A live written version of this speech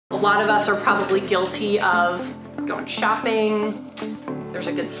lot of us are probably guilty of going shopping. There's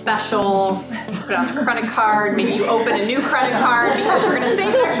a good special, put it on the credit card, maybe you open a new credit card because you're gonna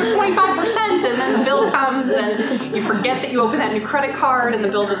save an extra 25% and then the bill comes and you forget that you opened that new credit card and the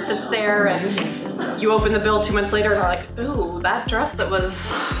bill just sits there and you open the bill 2 months later and are like, ooh, that dress that was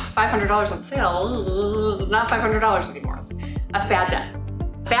 $500 on sale, ooh, not $500 anymore. That's bad debt.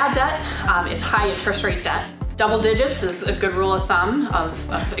 Bad debt is high interest rate debt. Double digits is a good rule of thumb of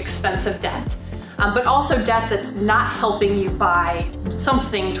expensive debt. But also debt that's not helping you buy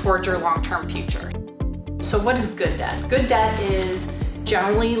something towards your long-term future. So what is good debt? Good debt is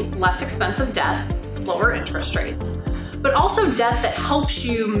generally less expensive debt, lower interest rates, but also debt that helps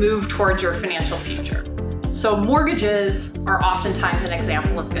you move towards your financial future. So mortgages are oftentimes an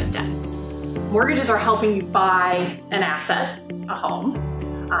example of good debt. Mortgages are helping you buy an asset, a home.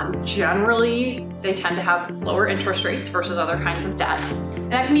 Generally, they tend to have lower interest rates versus other kinds of debt.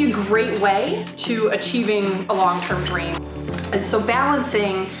 And that can be a great way to achieving a long-term dream. And so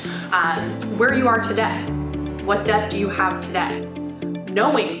balancing where you are today, what debt do you have today?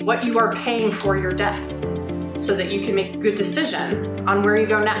 Knowing what you are paying for your debt so that you can make a good decision on where you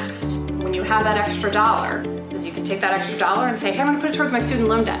go next. When you have that extra dollar, is you can take that extra dollar and say, hey, I'm gonna put it towards my student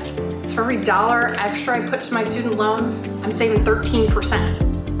loan debt. So for every dollar extra I put to my student loans, I'm saving 13%.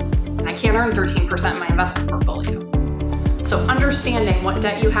 And I can't earn 13% in my investment portfolio. So understanding what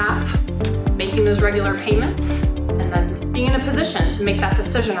debt you have, making those regular payments, and then being in a position to make that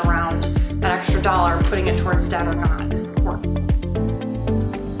decision around that extra dollar, putting it towards debt or not, is important.